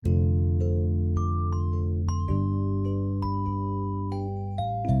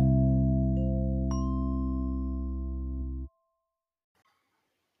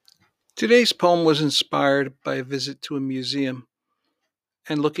Today's poem was inspired by a visit to a museum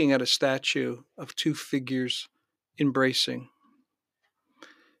and looking at a statue of two figures embracing.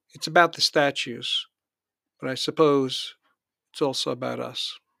 It's about the statues, but I suppose it's also about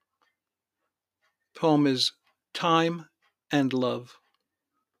us. The poem is Time and Love.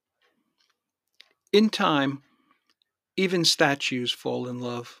 In time, even statues fall in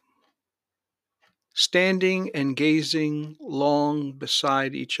love. Standing and gazing long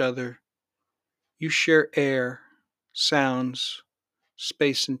beside each other, you share air, sounds,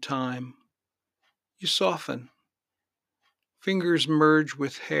 space and time. You soften. Fingers merge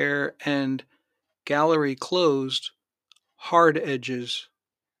with hair and, gallery closed, hard edges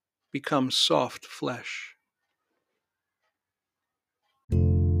become soft flesh.